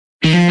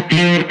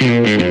Welcome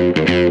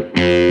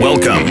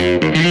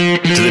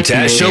to the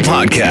Taz Show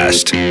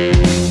podcast.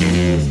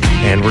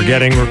 And we're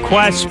getting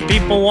requests.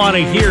 People want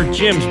to hear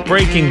Jim's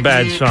Breaking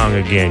Bad song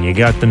again. You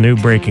got the new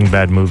Breaking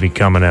Bad movie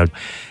coming out.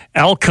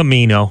 El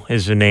Camino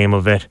is the name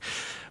of it.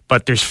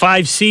 But there's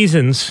 5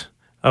 seasons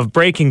of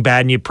Breaking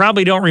Bad, and you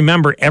probably don't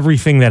remember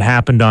everything that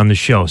happened on the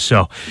show.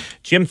 So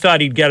Jim thought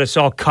he'd get us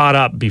all caught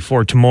up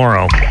before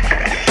tomorrow.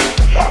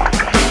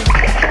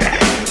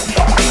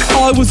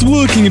 I was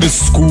working at a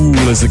school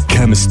as a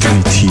chemistry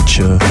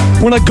teacher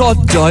when I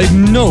got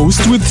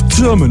diagnosed with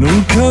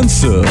terminal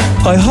cancer.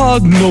 I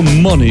had no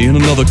money and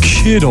another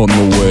kid on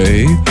the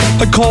way.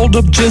 I called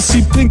up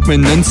Jesse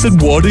Pinkman and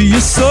said, what do you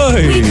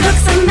say? We cooked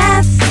some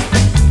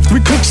meth. We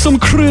cooked some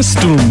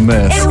crystal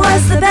meth. It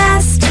was the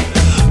best.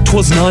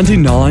 'Twas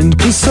 99%.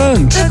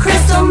 The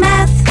crystal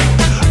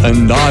meth.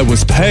 And I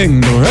was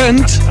paying the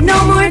rent.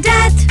 No more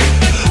debt.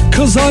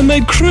 'Cause I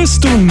made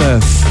crystal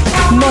meth.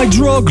 My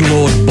drug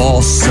lord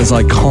boss says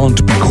I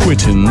can't be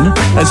quitting,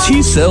 as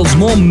he sells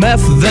more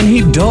meth than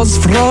he does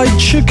fried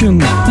chicken.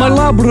 My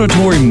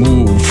laboratory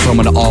moved from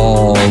an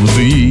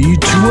RV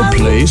to a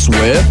place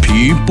where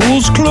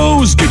people's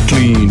clothes get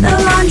clean. The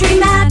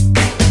laundromat.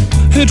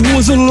 It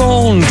was a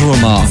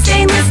laundromat.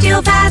 Stainless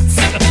steel vats.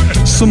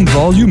 Some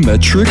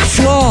volumetric And a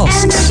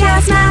flasks.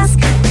 gas mask.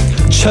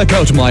 Check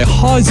out my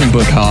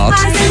Heisenberg hat.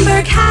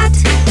 Heisenberg hat.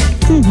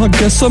 I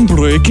guess I'm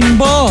Breaking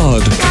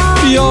Bad.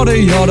 Yada,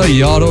 yada,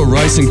 yada,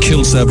 rise and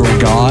kill several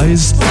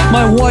guys.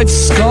 My wife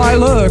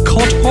Skylar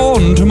caught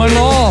on to my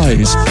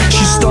lies.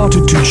 She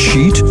started to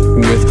cheat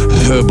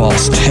with her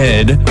boss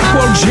Ted,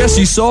 while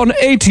Jesse saw an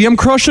ATM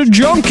crush a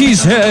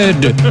junkie's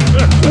head.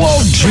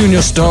 Walt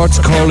Jr. starts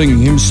calling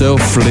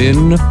himself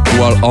Flynn,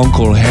 while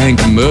Uncle Hank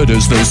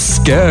murders those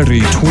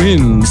scary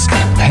twins.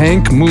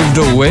 Hank moved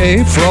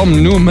away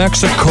from New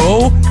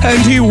Mexico, and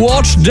he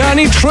watched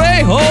Danny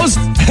Trejo's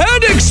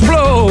head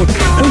explode.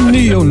 A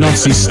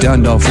neo-Nazi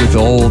standoff with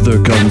all their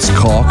guns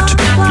cocked.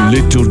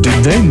 Little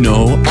did they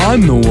know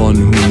I'm the one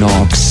who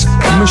knocks.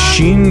 A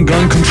machine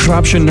gun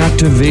contraption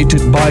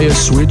activated by a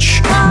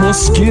switch. More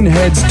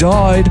skinheads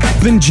died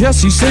than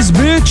Jesse says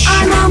bitch.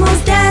 I'm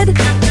almost dead.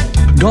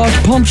 Got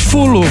pumped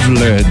full of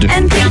lead.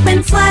 And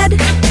Pinkman fled.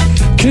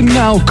 Can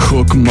now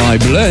cook my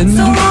blend.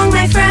 So long,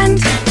 my friend.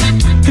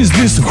 Is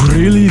this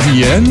really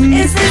the end?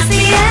 Is this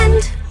the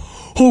end?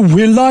 Or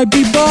will I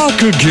be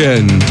back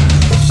again?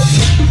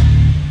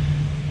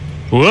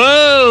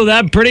 Whoa,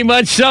 that pretty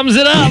much sums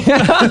it up.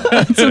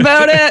 That's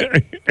about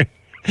it.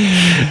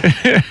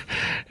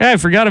 I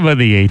forgot about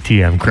the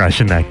ATM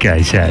crushing that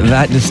guy's head.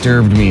 That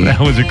disturbed me.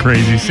 That was a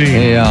crazy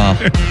scene. Yeah.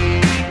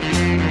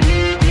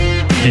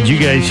 Did you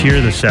guys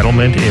hear the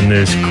settlement in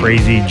this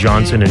crazy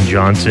Johnson &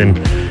 Johnson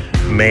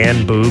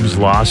man boobs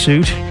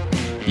lawsuit?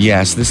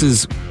 Yes, this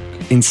is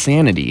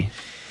insanity.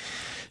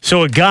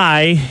 So a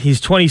guy,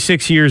 he's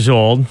 26 years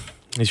old.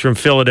 He's from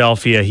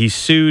Philadelphia. He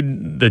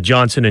sued the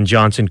Johnson &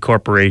 Johnson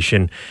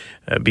Corporation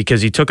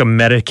because he took a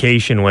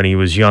medication when he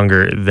was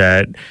younger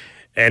that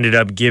ended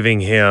up giving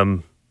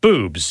him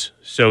boobs.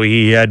 So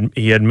he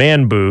had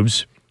man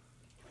boobs.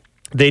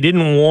 They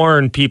didn't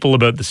warn people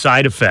about the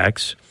side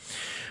effects.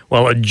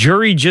 Well, a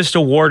jury just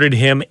awarded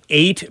him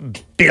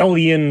 $8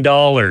 billion.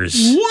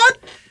 What?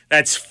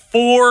 That's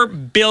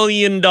 $4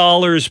 billion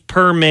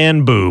per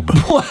man boob.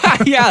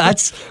 Yeah,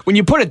 that's when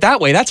you put it that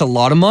way, that's a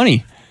lot of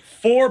money.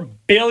 $4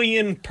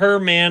 billion per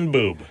man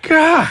boob.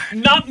 God.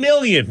 Not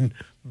million.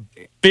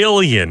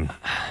 Billion.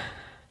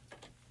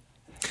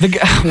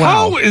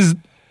 How is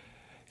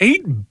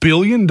 $8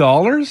 billion?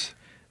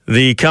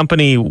 The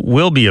company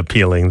will be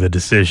appealing the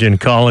decision,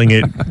 calling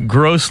it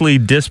grossly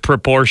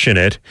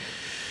disproportionate.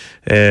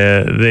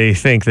 They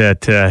think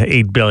that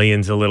 $8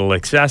 billion's a little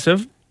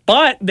excessive.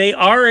 But they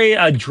are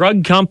a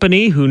drug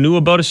company who knew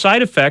about a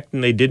side effect,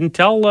 and they didn't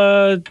tell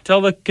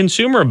the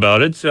consumer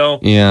about it. So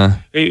Yeah.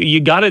 you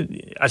got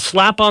a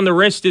slap on the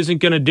wrist isn't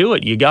going to do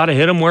it. You got to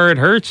hit them where it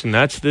hurts, and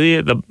that's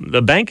the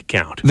bank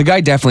account. The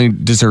guy definitely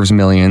deserves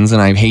millions,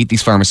 and I hate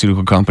these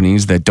pharmaceutical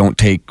companies that don't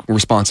take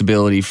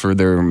responsibility for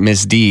their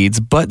misdeeds.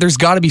 But there's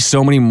got to be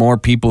so many more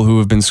people who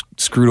have been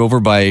screwed over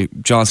by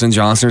Johnson &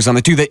 Johnson or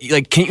something too. That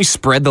like, can't you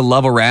spread the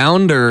love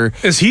around? Or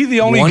Is he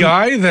the only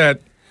guy that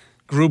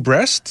grew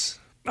breasts?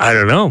 I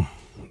don't know.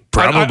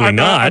 Probably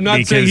not. I'm not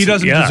because, saying he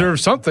doesn't yeah, deserve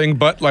something,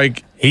 but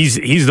like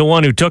he's the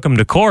one who took him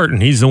to court,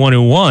 and he's the one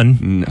who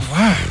won.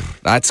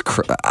 That's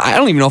I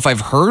don't even know if I've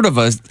heard of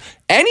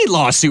any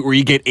lawsuit where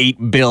you get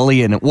 $8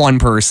 billion one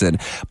person.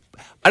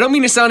 I don't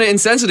mean to sound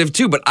insensitive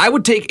too, but I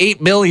would take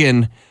 $8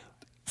 billion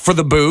for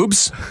the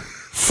boobs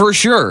for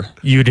sure.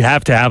 You'd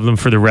have to have them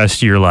for the rest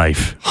of your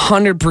life.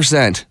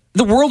 100%.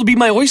 The world would be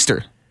my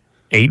oyster.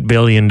 $8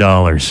 billion.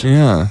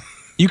 Yeah.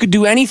 You could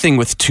do anything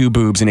with 2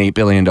 boobs and $8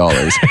 billion.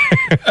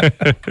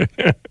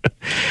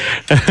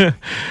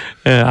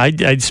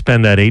 I'd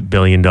spend that $8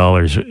 billion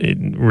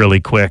really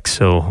quick.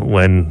 So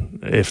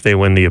if they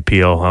win the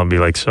appeal, I'll be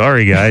like,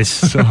 sorry, guys.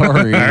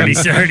 Sorry. I already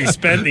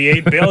spent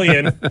the $8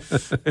 billion.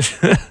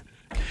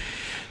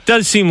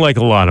 Does seem like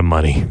a lot of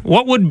money.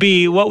 What would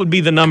be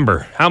the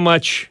number? How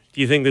much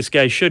do you think this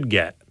guy should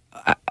get?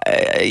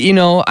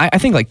 I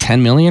think like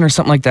 10 million or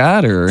something like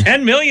that. Or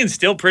 10 million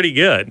still pretty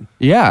good.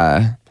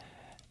 yeah.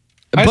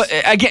 But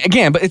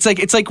again, but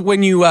it's like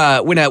when you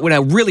when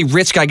a really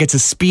rich guy gets a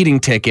speeding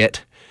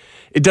ticket,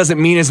 it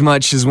doesn't mean as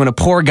much as when a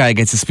poor guy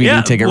gets a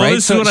speeding ticket, well, right?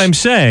 This is what I'm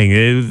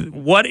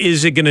saying. What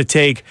is it going to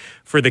take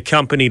for the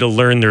company to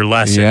learn their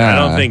lesson? Yeah. I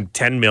don't think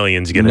 10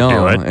 million is going to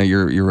do it.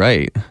 You're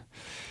right.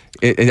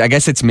 I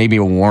guess it's maybe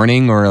a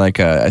warning or like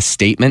a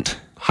statement.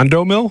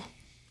 Hundo Mill?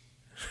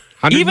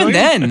 100 Even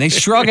million? then, they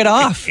shrug it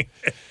off.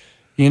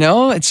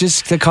 It's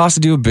just the cost to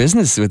do a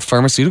business with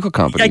pharmaceutical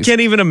companies. I can't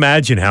even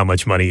imagine how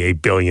much money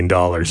 $8 billion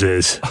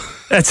is.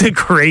 That's a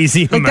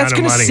crazy amount That's of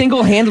going to money.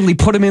 single-handedly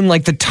put him in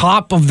like the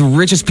top of the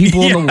richest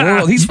people in the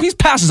world. He's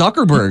past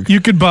Zuckerberg.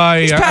 You could buy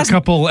a past-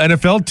 couple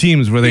NFL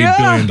teams with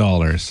 $8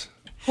 billion.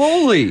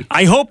 Holy.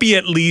 I hope he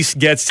at least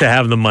gets to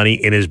have the money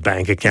in his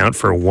bank account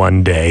for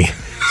one day,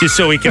 just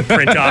so he can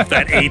print off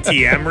that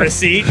ATM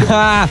receipt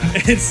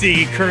and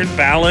see current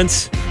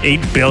balance,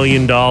 $8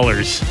 billion.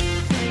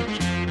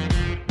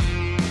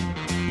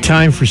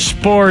 Time for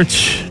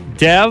sports.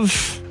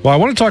 Dev? Well, I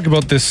want to talk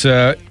about this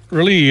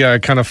really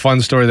kind of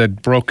fun story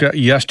that broke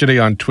yesterday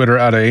on Twitter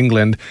out of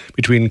England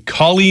between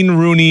Colleen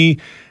Rooney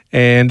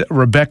and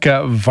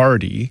Rebecca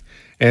Vardy.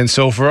 And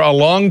so for a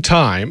long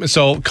time,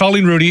 so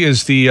Colleen Rooney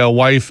is the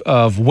wife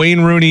of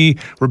Wayne Rooney.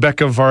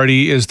 Rebecca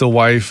Vardy is the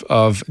wife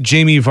of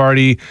Jamie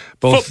Vardy.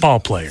 Both Football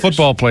players.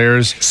 Football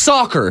players.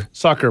 Soccer.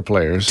 Soccer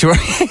players.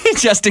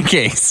 Just in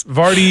case.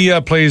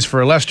 Vardy plays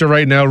for Leicester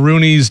right now.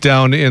 Rooney's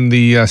down in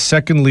the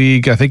second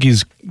league. I think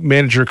he's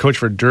manager coach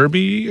for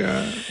Derby,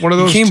 one of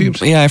those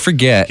teams. Yeah, I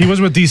forget. He was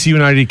with DC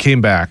United. He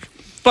came back.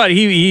 But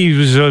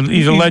he's a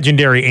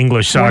legendary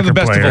English one of soccer the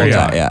best of player.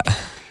 all time. yeah.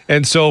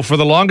 And so, for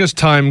the longest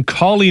time,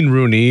 Colleen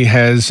Rooney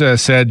has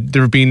said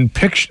there have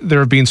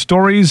been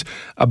stories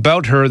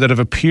about her that have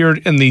appeared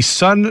in the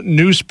Sun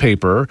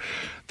newspaper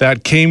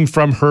that came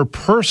from her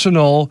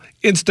personal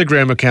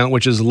Instagram account,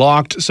 which is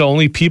locked, so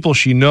only people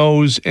she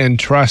knows and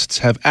trusts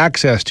have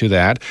access to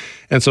that.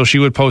 And so she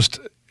would post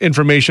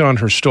information on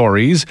her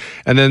stories,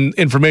 and then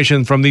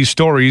information from these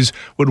stories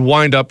would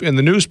wind up in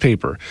the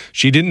newspaper.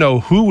 She didn't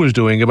know who was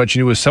doing it, but she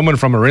knew it was someone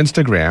from her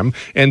Instagram,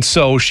 and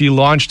so she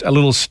launched a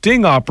little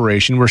sting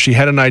operation where she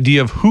had an idea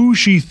of who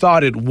she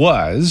thought it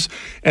was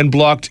and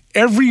blocked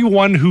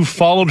everyone who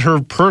followed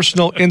her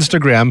personal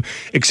Instagram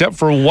except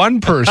for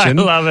one person.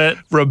 I love it.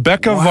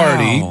 Rebecca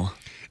Vardy,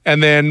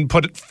 and then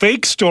put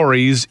fake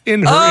stories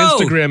in her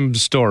Instagram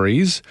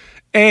stories,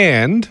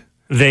 and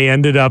They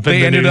ended up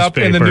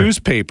in the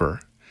newspaper.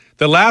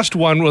 The last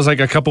one was like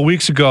a couple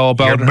weeks ago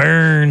about You're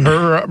burned.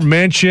 her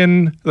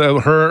mansion,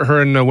 her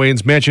and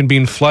Wayne's mansion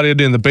being flooded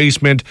in the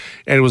basement,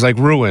 and it was like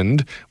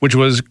ruined, which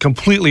was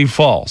completely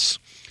false.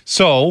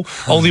 So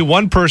only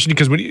one person,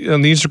 because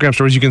on the Instagram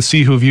stories you can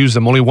see who views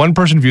them. Only one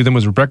person viewed them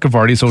was Rebecca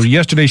Vardy. So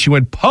yesterday she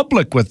went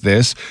public with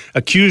this,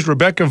 accused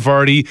Rebecca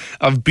Vardy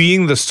of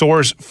being the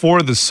source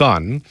for The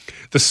Sun.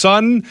 The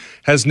Sun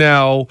has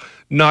now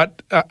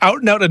not out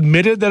and out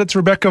admitted that it's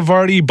Rebecca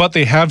Vardy, but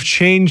they have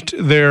changed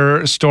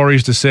their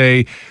stories to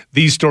say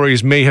these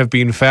stories may have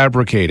been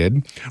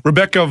fabricated.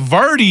 Rebecca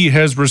Vardy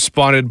has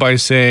responded by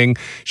saying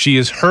she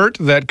is hurt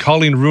that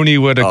Colleen Rooney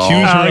would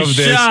accuse her of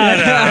this.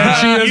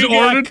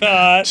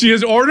 And she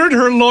has ordered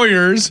her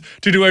lawyers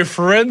to do a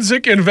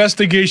forensic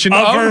investigation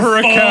of her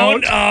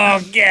account.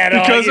 Oh, get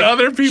because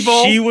other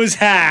people She was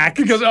hacked.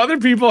 because other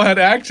people had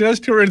access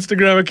to her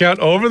Instagram account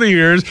over the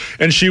years,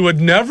 and she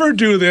would never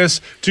do this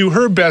to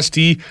her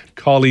bestie,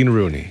 Colleen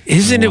Rooney.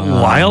 Isn't it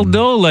wild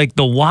though? Like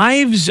the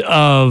wives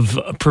of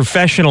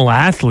professional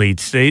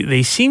athletes,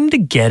 they seem to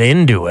get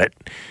into it.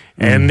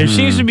 And there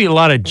seems to be a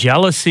lot of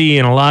jealousy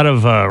and a lot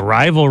of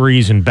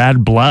rivalries and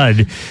bad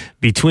blood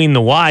between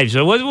the wives.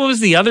 What was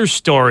the other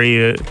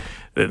story?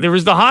 There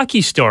was the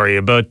hockey story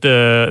about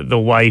the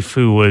wife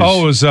who was,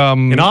 Oh, it was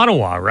in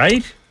Ottawa,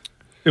 right?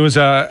 It was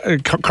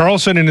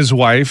Carlson and his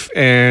wife,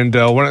 and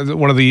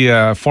one of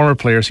the former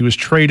players. He was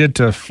traded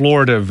to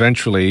Florida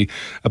eventually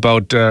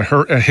about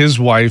his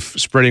wife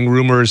spreading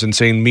rumors and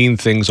saying mean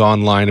things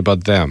online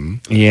about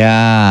them.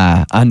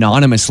 Yeah.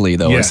 Anonymously,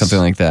 though, or Yes. something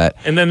like that.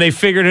 And then they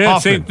figured it out.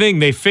 Hoffman.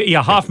 Same thing.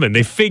 Hoffman.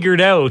 They figured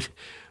out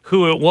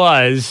who it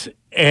was,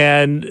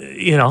 and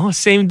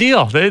same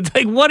deal. They're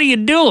like, what are you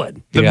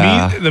doing?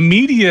 The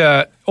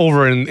media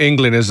over in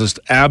England is just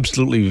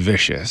absolutely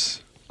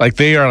vicious. Like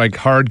they are like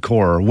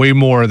hardcore, way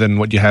more than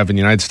what you have in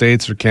the United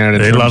States or Canada.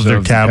 in They terms love their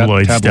of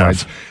tabloid tabloids.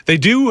 stuff. They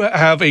do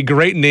have a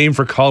great name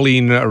for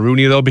Colleen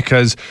Rooney though,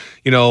 because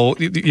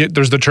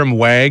there's the term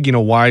WAG,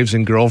 wives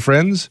and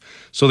girlfriends.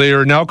 So they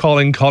are now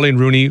calling Colleen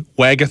Rooney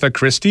Wagatha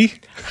Christie.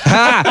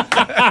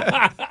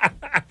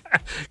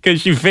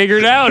 Because she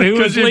figured out who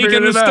was she leaking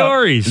figured the it out.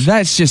 stories.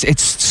 That's just,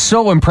 it's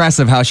so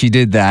impressive how she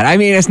did that. I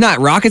mean, it's not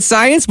rocket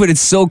science, but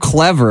it's so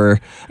clever.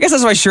 I guess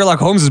that's why Sherlock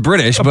Holmes is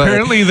British. But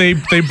Apparently,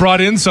 they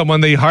brought in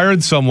someone, they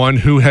hired someone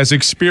who has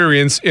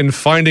experience in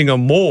finding a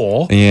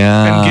mole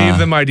Yeah. and gave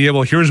them idea,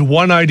 well, here's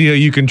one idea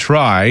you can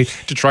try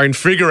to try and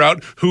figure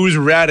out who's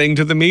ratting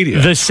to the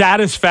media. The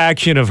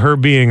satisfaction of her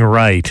being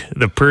right,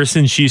 the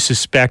person she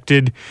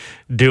suspected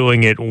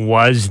doing it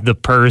was the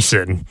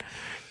person,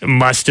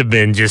 must have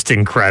been just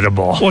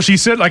incredible. Well, she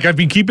said, like, I've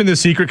been keeping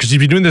this secret because she's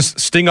been doing this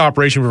sting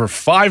operation for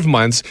 5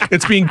 months.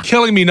 It's been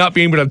killing me not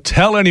being able to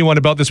tell anyone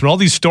about this when all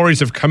these stories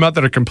have come out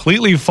that are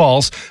completely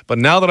false. But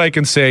now that I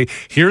can say,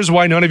 here's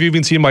why none of you have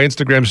been seeing my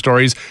Instagram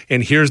stories,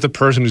 and here's the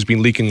person who's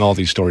been leaking all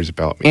these stories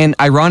about me. And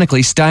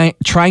ironically,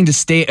 trying to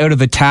stay out of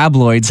the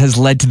tabloids has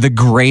led to the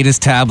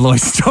greatest tabloid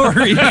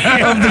story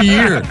of the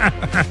year.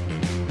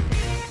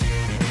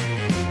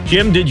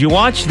 Jim, did you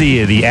watch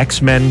the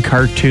X-Men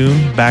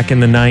cartoon back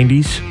in the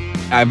 90s?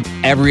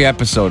 Every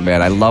episode,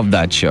 man. I love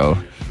that show.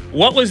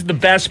 What was the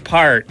best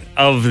part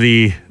of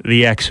the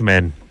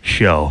X-Men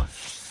show?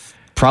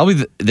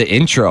 Probably the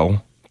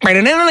intro. Yeah.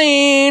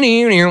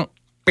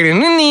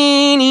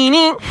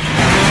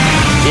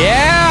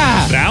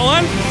 That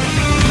one?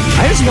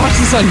 I just watched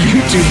this on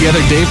YouTube the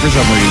other day for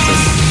some reason.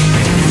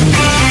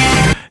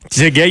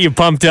 Does it get you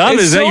pumped up?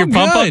 It's Is that so your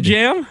pump-up good.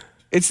 jam?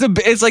 It's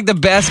like the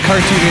best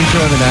cartoon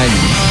intro of the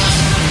 90s.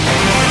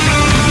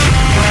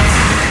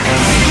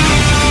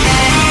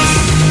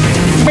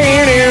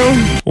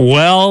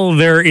 Well,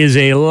 there is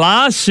a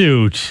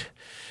lawsuit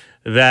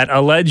that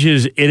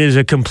alleges it is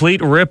a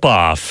complete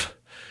ripoff.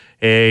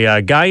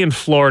 A guy in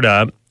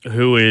Florida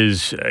who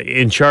is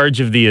in charge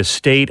of the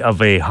estate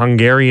of a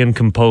Hungarian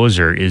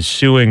composer is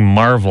suing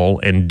Marvel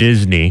and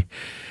Disney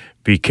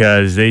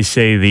because they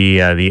say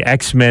the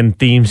X-Men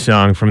theme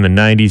song from the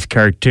 90s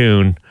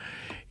cartoon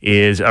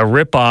is a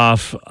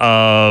ripoff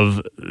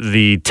of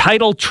the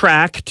title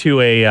track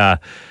to a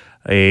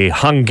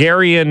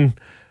Hungarian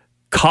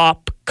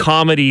cop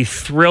comedy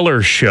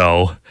thriller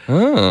show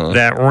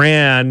that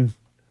ran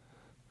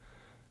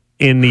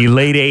in the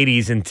late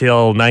 80s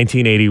until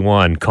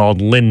 1981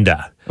 called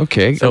Linda.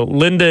 Okay. So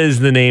Linda is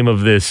the name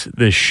of this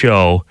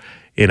show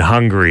in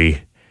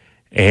Hungary.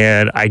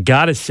 And I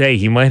got to say,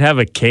 he might have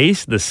a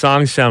case. The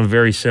songs sound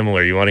very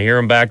similar. You want to hear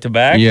them back to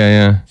back?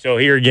 Yeah. So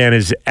here again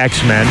is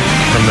X-Men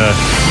from the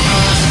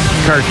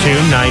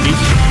cartoon,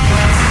 90s.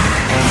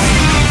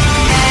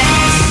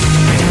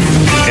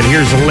 And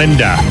here's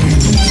Linda.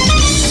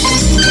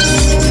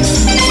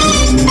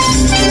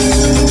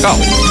 Oh.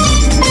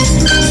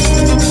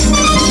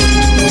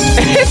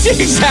 It's the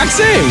exact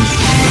same.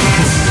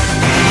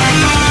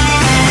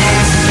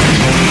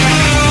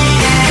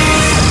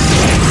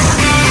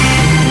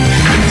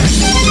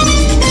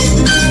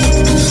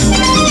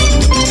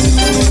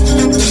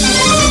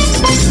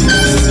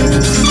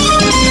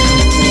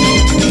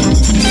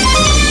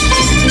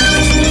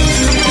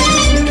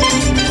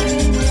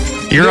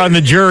 You're on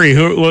the jury.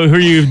 Who are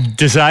you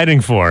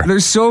deciding for?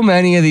 There's so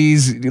many of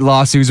these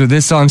lawsuits where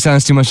this song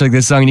sounds too much like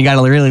this song and you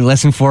got to really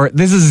listen for it.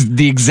 This is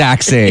the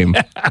exact same.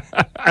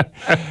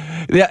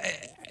 Yeah,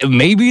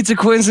 maybe it's a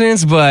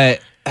coincidence, but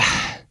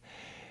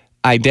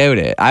I doubt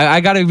it. I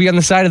got to be on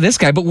the side of this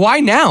guy. But why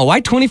now? Why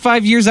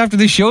 25 years after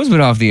this show's been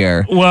off the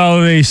air?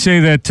 Well, they say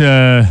that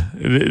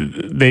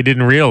they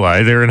didn't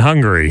realize they're in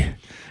Hungary.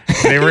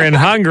 They were in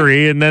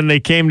Hungary, and then they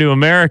came to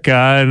America,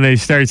 and they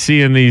start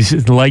seeing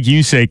these, like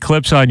you say,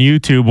 clips on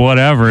YouTube,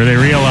 whatever. They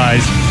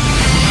realize,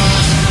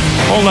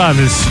 hold on,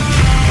 this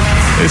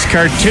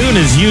cartoon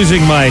is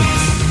using my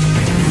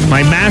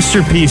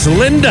masterpiece,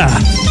 Linda.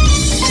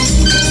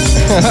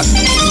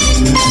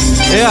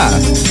 Yeah.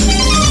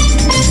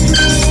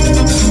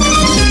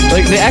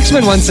 Like the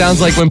X-Men one sounds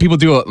like when people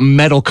do a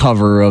metal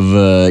cover of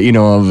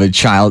of a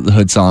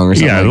childhood song or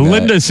something. Yeah, like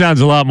Linda that.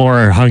 sounds a lot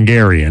more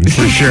Hungarian,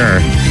 for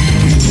sure.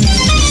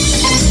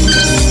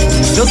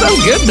 Still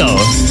sounds good though.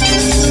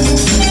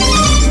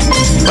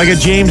 Like a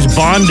James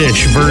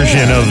Bondish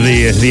version of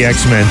the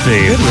X-Men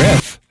theme. Good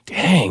riff.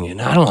 Dang,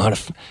 and I don't know how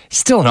to.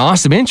 Still an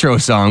awesome intro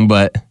song,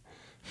 but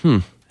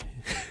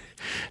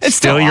it's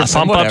Still your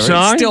awesome, pump-up whatever.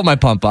 song? It's still my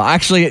pump up.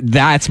 Actually,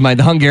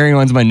 the Hungarian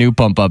one's my new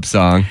pump up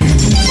song.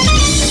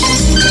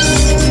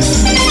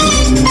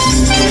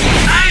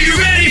 Are you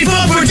ready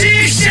for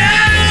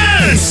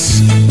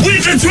predictions?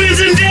 With the twins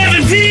and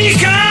Devin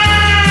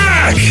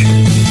Peacock!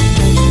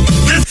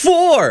 The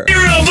 4.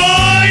 hero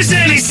boys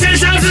and he's 10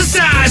 times the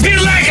size,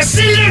 built like a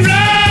cinder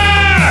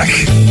block!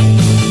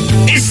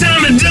 It's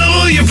time to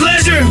double your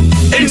pleasure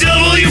and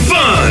double your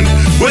fun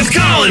with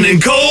Colin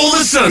and Cole,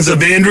 the sons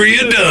of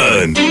Andrea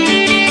Dunn.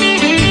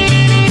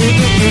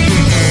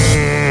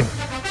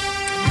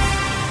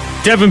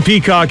 Devin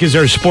Peacock is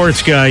our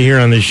sports guy here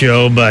on the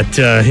show, but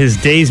his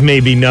days may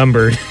be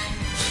numbered.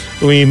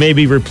 We may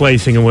be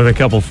replacing him with a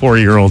couple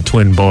 4-year-old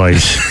twin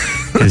boys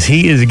because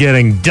he is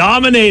getting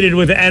dominated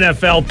with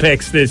NFL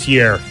picks this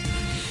year.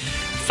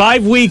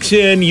 5 weeks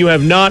in, you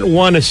have not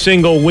won a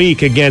single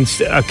week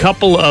against a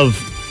couple of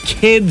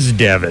kids,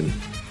 Devin.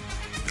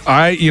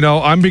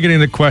 I'm beginning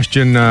to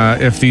question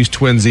if these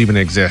twins even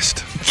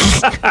exist.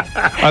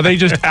 Are they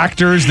just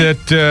actors that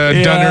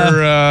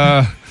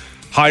Dunner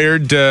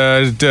hired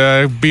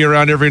to be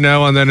around every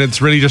now and then?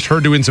 It's really just her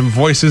doing some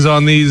voices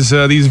on these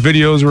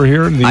videos we're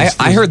hearing.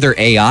 I heard they're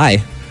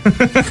AI.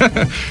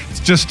 It's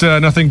just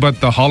nothing but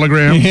the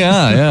hologram.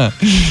 Yeah.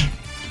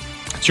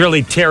 It's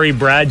really Terry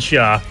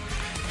Bradshaw.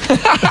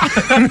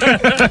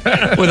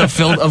 With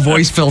a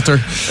voice filter.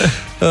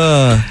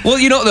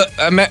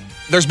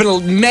 There's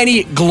been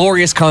many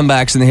glorious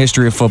comebacks in the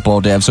history of football,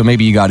 Dev, so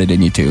maybe you got it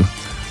in you too.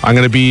 I'm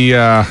going to be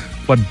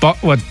what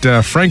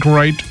Frank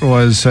Wright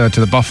was to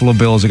the Buffalo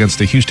Bills against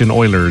the Houston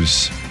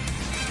Oilers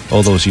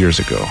all those years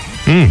ago.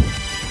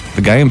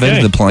 The guy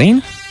invented the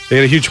plane? They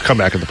had a huge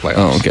comeback in the playoffs.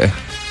 Oh, okay.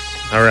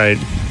 All right.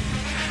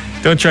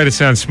 Don't try to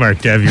sound smart,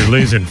 Dev. You're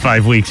losing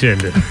 5 weeks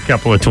into a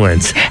couple of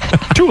twins.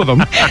 2 of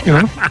them,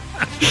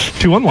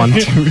 2 on 1.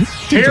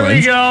 Here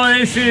we go.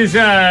 This is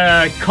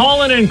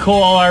Colin and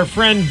Cole, our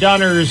friend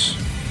Dunner's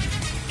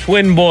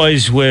twin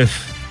boys with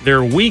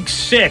their Week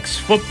 6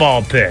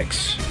 football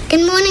picks.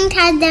 Good morning,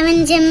 Todd,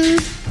 Devin, Jim.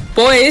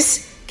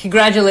 Boys,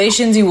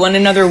 congratulations. You won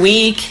another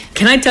week.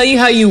 Can I tell you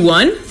how you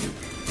won?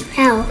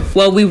 How?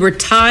 Well, we were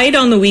tied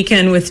on the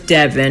weekend with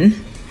Devin,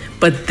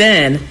 but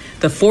then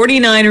the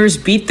 49ers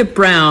beat the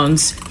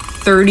Browns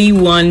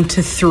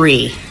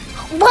 31-3.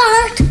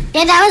 What?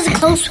 Yeah, that was a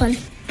close one.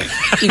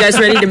 You guys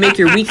ready to make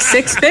your Week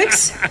 6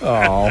 picks?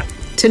 Oh.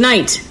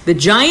 Tonight, the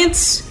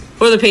Giants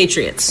or the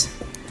Patriots?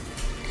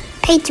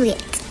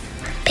 Patriots.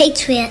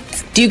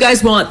 Do you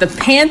guys want the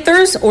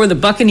Panthers or the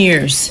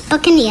Buccaneers?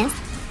 Buccaneers.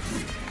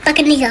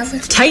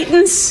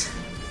 Titans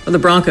or the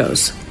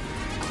Broncos?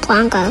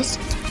 Broncos.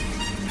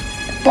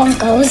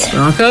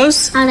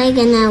 Broncos? Are they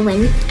gonna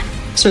win?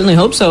 Certainly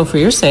hope so for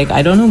your sake.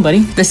 I don't know, buddy.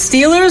 The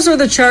Steelers or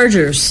the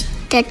Chargers?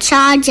 The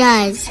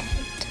Chargers.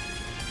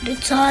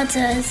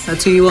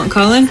 That's who you want,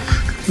 Colin?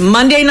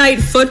 Monday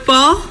Night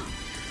Football?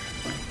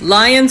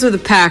 Lions or the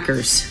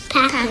Packers?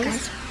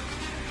 Packers.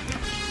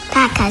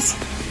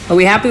 Are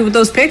we happy with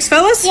those picks,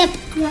 fellas? Yep.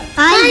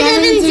 Bye,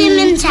 Devin, Jim,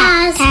 and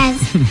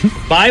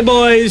Taz. Bye,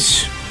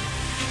 boys.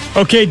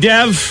 Okay,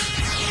 Dev,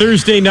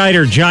 Thursday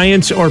nighter,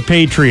 Giants or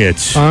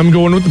Patriots? I'm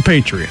going with the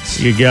Patriots.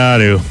 You got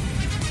to.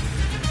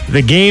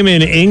 The game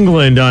in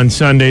England on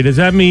Sunday, does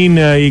that mean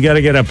you got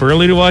to get up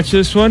early to watch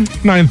this one?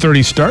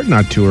 9:30 start,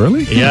 not too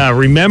early. Yeah,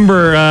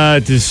 remember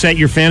to set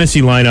your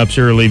fantasy lineups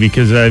early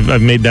because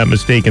I've made that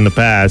mistake in the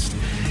past.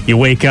 You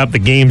wake up, the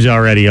game's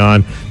already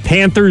on.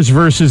 Panthers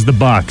versus the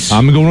Bucks.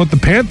 I'm going with the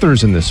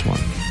Panthers in this one.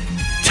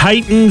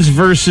 Titans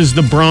versus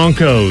the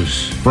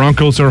Broncos.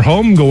 Broncos are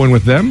home, going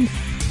with them.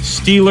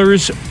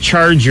 Steelers,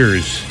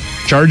 Chargers.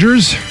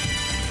 Chargers.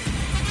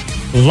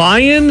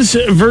 Lions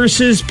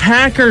versus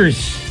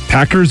Packers.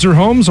 Packers are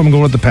home, so I'm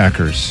going with the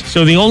Packers.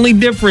 So the only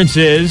difference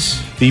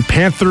is the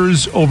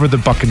Panthers over the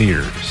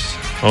Buccaneers.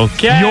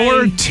 Okay.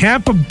 Your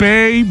Tampa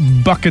Bay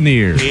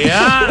Buccaneers.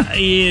 Yeah,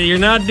 you're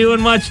not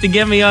doing much to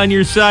get me on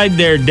your side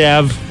there,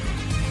 Dev.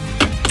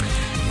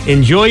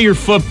 Enjoy your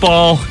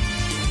football,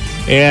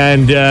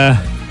 and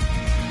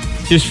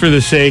just for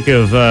the sake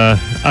of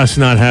us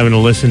not having to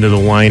listen to the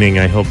whining,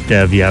 I hope,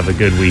 Dev, you have a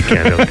good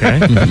weekend, okay?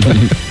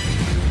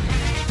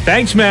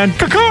 Thanks, man.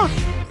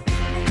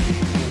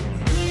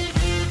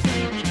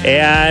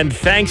 And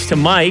thanks to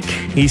Mike.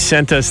 He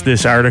sent us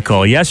this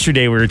article.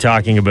 Yesterday we were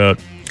talking about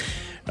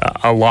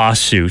a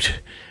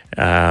lawsuit.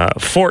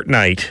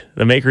 Fortnite,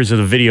 the makers of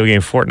the video game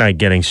Fortnite,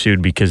 getting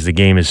sued because the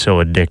game is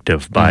so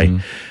addictive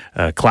by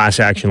a class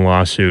action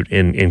lawsuit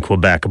in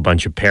Quebec. A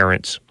bunch of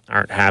parents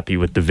aren't happy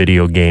with the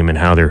video game and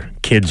how their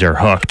kids are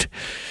hooked.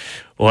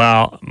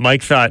 Well,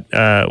 Mike thought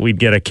we'd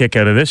get a kick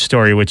out of this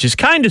story, which is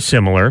kind of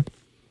similar.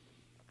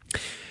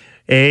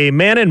 A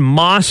man in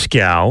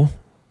Moscow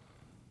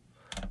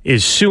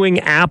is suing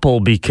Apple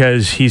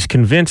because he's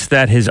convinced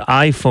that his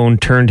iPhone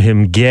turned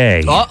him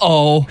gay.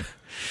 Uh-oh.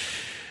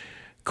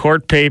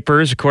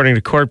 According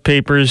to court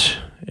papers,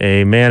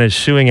 a man is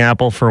suing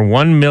Apple for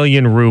 1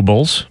 million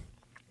rubles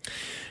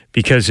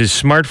because his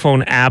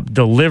smartphone app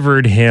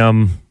delivered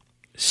him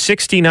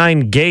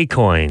 69 gay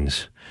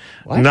coins.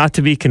 What? Not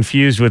to be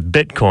confused with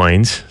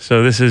bitcoins.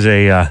 So this is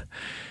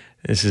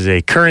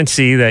a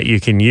currency that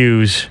you can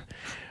use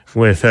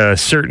with a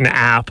certain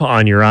app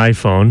on your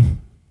iPhone.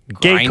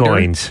 Gay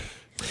coins.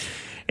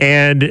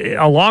 And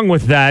along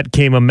with that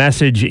came a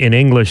message in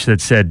English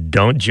that said,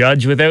 "Don't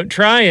judge without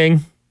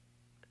trying."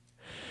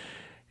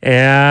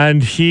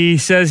 And he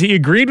says he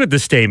agreed with the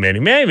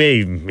statement.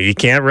 Maybe you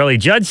can't really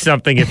judge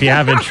something if you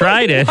haven't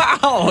tried it.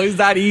 Wow, is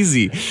that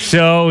easy?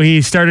 So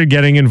he started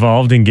getting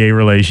involved in gay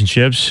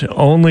relationships,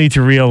 only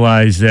to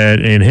realize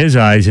that in his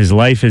eyes, his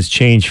life has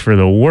changed for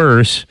the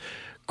worse.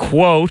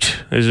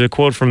 Quote, this is a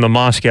quote from the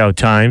Moscow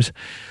Times.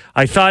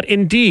 "I thought,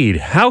 indeed,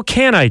 how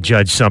can I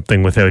judge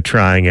something without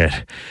trying it?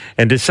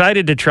 And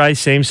decided to try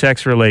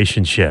same-sex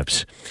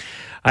relationships.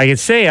 I can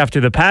say after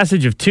the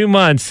passage of 2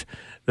 months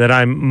that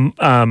I'm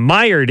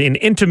mired in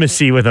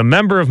intimacy with a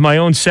member of my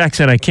own sex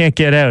and I can't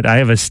get out. I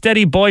have a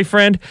steady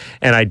boyfriend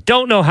and I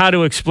don't know how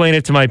to explain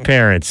it to my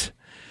parents."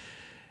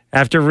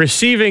 After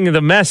receiving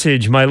the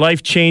message, my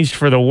life changed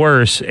for the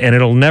worse, and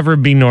it'll never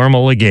be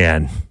normal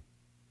again.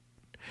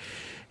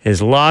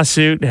 His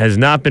lawsuit has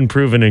not been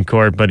proven in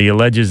court, but he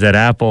alleges that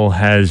Apple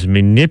has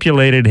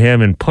manipulated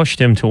him and pushed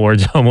him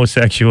towards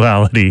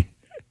homosexuality.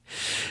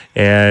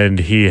 And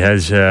he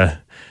has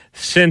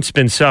since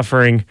been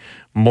suffering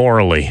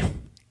morally.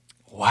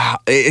 Wow.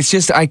 It's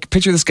just, I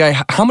picture this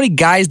guy. How many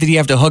guys did he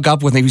have to hook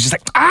up with? And he was just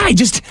like, I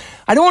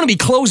don't want to be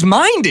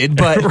closed-minded,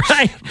 but.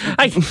 Right.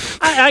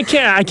 I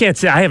can't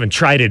say I haven't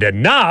tried it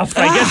enough.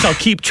 I guess I'll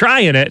keep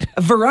trying it.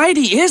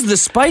 Variety is the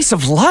spice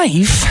of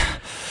life.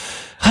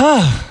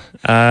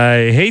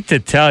 I hate to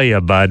tell you,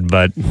 bud,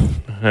 but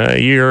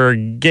you're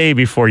gay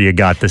before you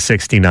got the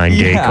 69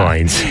 gay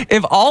coins.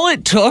 If all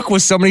it took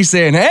was somebody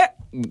saying, hey,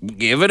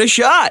 give it a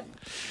shot.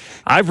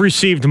 I've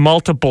received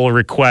multiple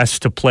requests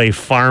to play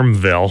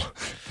Farmville.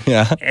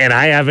 Yeah. And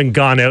I haven't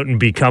gone out and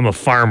become a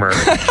farmer.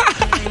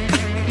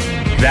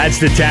 That's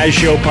the Taz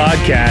Show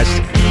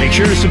podcast. Make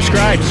sure to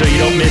subscribe so you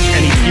don't miss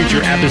any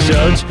future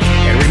episodes.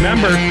 And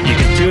remember, you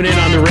can tune in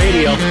on the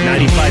radio,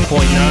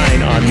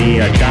 95.9 on the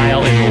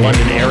dial in the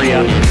London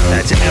area.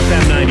 That's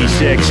FM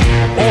 96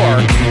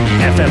 or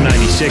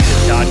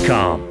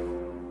FM96.com.